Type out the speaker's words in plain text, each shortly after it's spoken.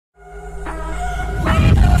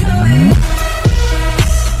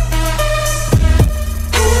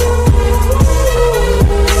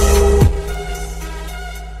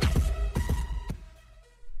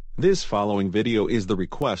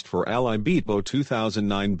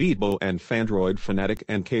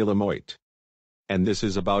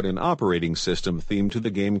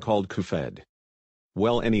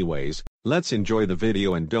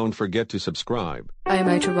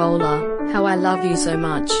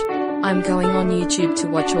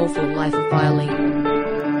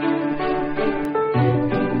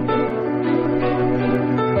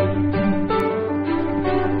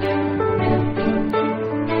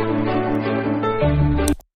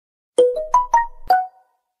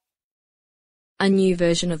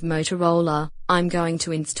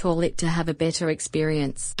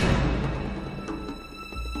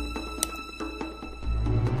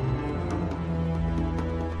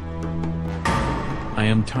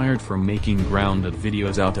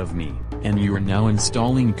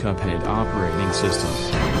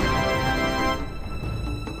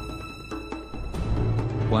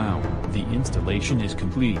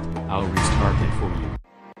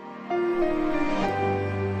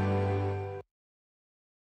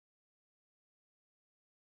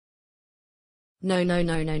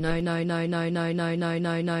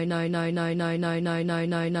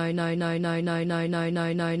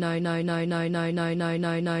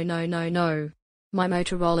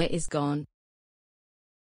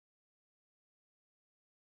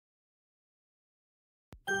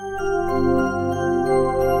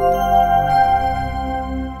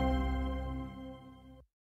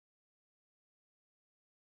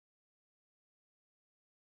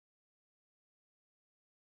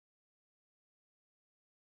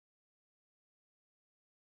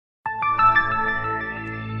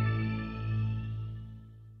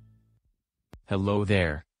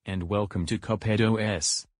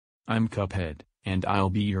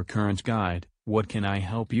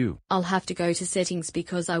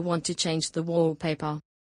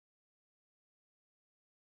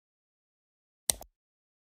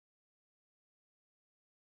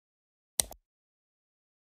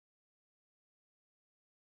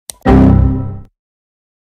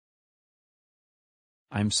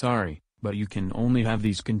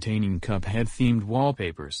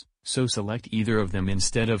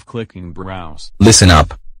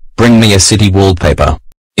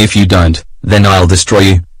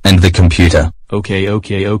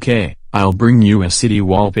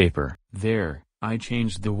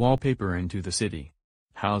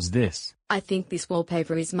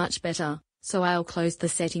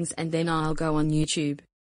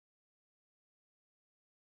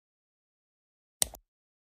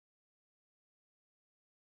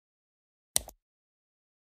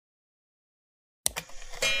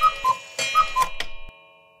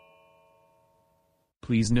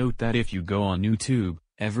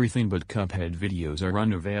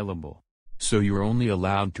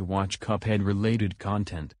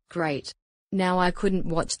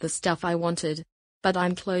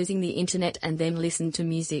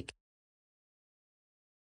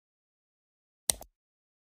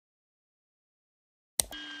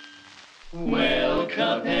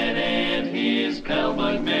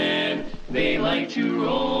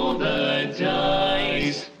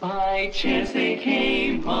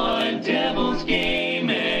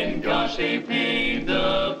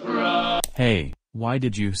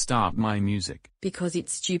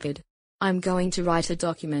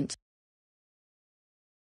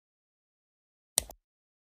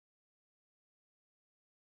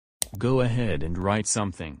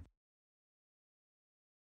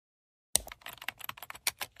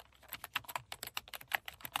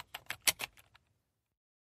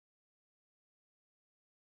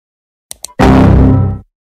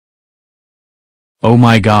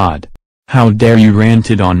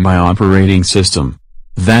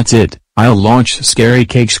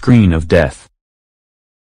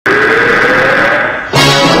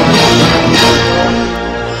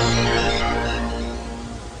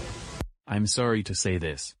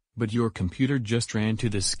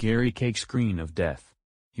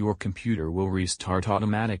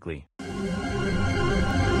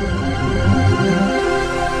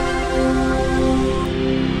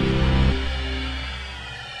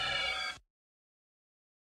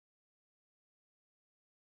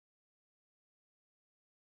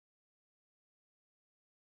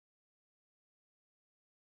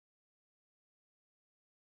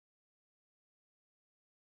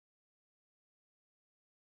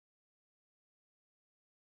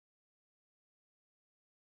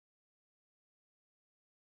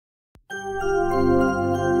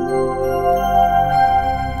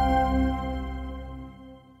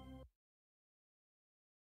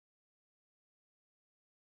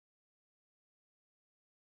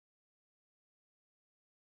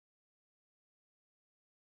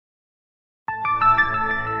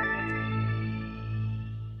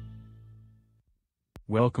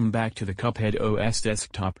Welcome back to the Cuphead OS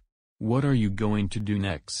desktop. What are you going to do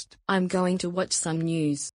next? I'm going to watch some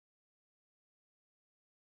news.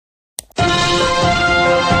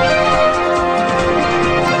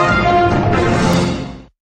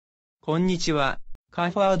 こんにちは。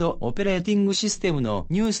カファードオペレーティングシステムの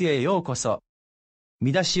ニュースへようこそ。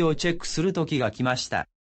見出しをチェックする時が来ました。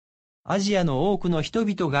アジアの多くの人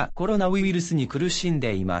々がコロナウイルスに苦しん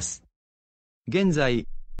でいます。現在、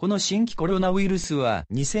この新規コロナウイルスは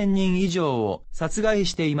2000人以上を殺害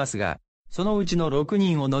していますが、そのうちの6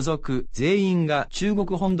人を除く全員が中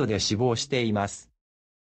国本土で死亡しています。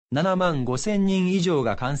7万5000人以上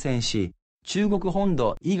が感染し、中国本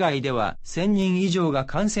土以外では1000人以上が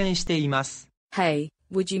感染しています。Hey,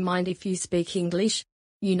 would you mind if you speak English?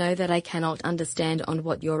 You know that I cannot understand on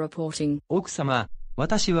what you're reporting. 奥様、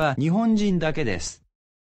私は日本人だけです。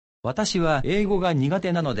私は英語が苦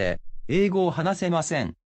手なので、英語を話せませ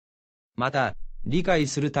ん。また、理解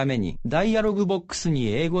するためにダイアログボックスに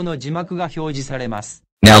英語の字幕が表示されます。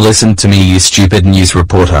Now listen to me, you stupid news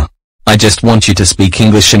reporter. I just want you to speak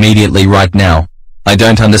English immediately right now. I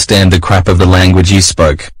don't understand the crap of the language you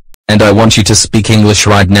spoke. And I want you to speak English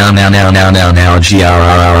right now.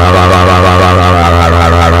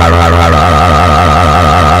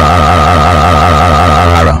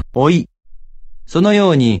おい。その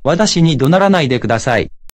ように私に怒鳴らないでくださ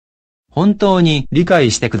い。本当に理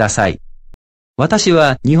解してください。私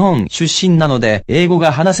は日本出身なので英語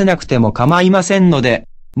が話せなくても構いませんので、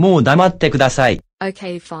もう黙ってください。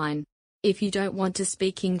Okay, fine. If you don't want to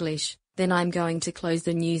speak English, then I'm going to close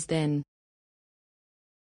the news then.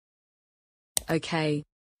 Okay.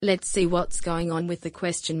 Let's see what's going on with the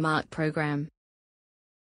question mark program.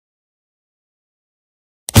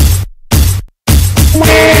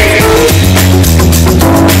 Yeah.